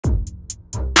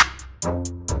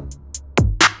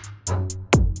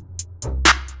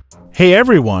Hey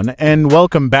everyone, and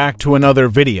welcome back to another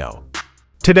video.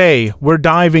 Today, we're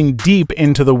diving deep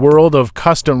into the world of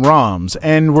custom ROMs,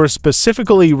 and we're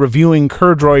specifically reviewing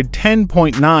CRDROID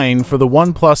 10.9 for the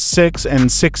OnePlus 6 and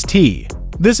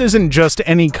 6T. This isn't just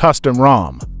any custom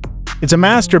ROM. It's a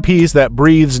masterpiece that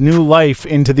breathes new life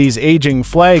into these aging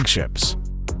flagships.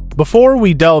 Before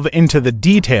we delve into the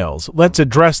details, let's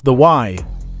address the why.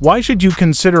 Why should you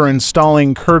consider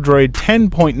installing CRDROID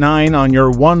 10.9 on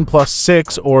your OnePlus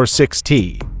 6 or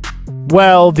 6T?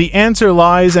 Well, the answer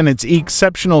lies in its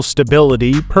exceptional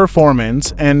stability,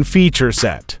 performance, and feature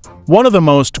set. One of the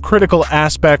most critical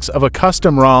aspects of a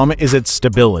custom ROM is its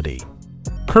stability.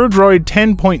 CRDROID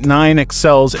 10.9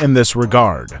 excels in this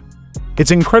regard.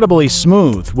 It's incredibly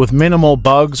smooth, with minimal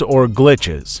bugs or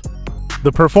glitches.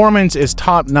 The performance is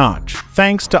top-notch.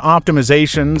 Thanks to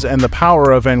optimizations and the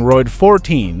power of Android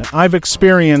 14, I've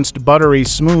experienced buttery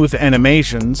smooth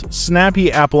animations,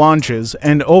 snappy app launches,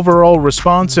 and overall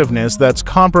responsiveness that's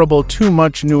comparable to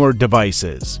much newer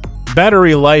devices.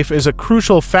 Battery life is a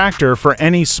crucial factor for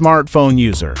any smartphone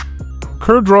user.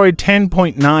 CRDROID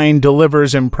 10.9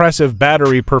 delivers impressive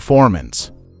battery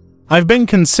performance. I've been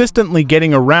consistently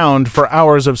getting around for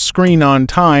hours of screen-on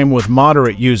time with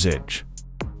moderate usage.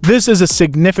 This is a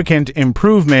significant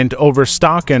improvement over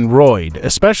stock Android,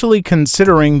 especially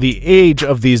considering the age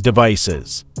of these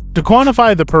devices. To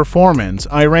quantify the performance,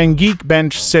 I ran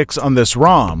Geekbench 6 on this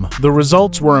ROM. The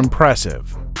results were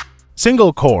impressive.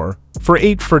 Single core, for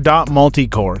 8 for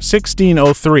multi-core,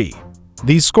 1603.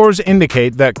 These scores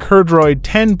indicate that CRDROID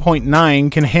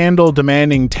 10.9 can handle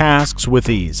demanding tasks with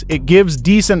ease. It gives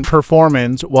decent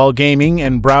performance while gaming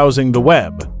and browsing the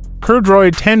web.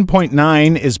 CRDROID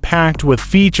 10.9 is packed with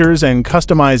features and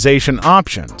customization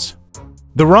options.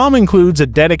 The ROM includes a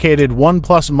dedicated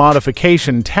OnePlus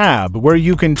modification tab where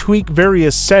you can tweak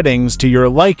various settings to your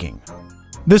liking.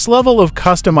 This level of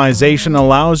customization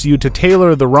allows you to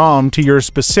tailor the ROM to your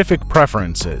specific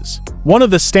preferences. One of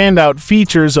the standout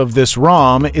features of this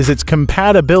ROM is its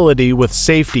compatibility with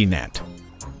SafetyNet.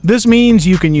 This means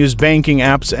you can use banking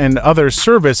apps and other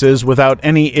services without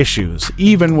any issues,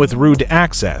 even with root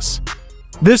access.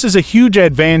 This is a huge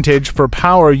advantage for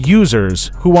power users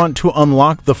who want to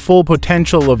unlock the full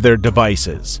potential of their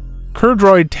devices.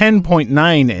 CRDROID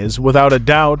 10.9 is, without a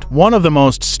doubt, one of the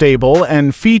most stable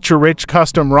and feature-rich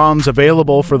custom ROMs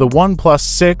available for the OnePlus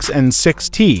 6 and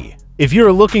 6T. If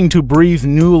you're looking to breathe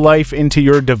new life into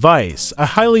your device, I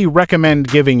highly recommend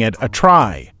giving it a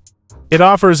try. It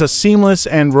offers a seamless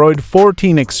Android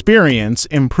 14 experience,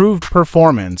 improved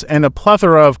performance, and a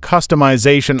plethora of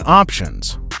customization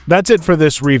options. That's it for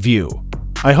this review.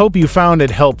 I hope you found it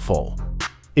helpful.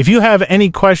 If you have any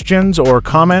questions or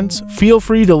comments, feel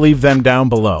free to leave them down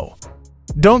below.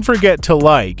 Don't forget to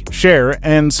like, share,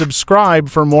 and subscribe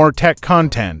for more tech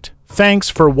content. Thanks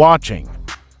for watching.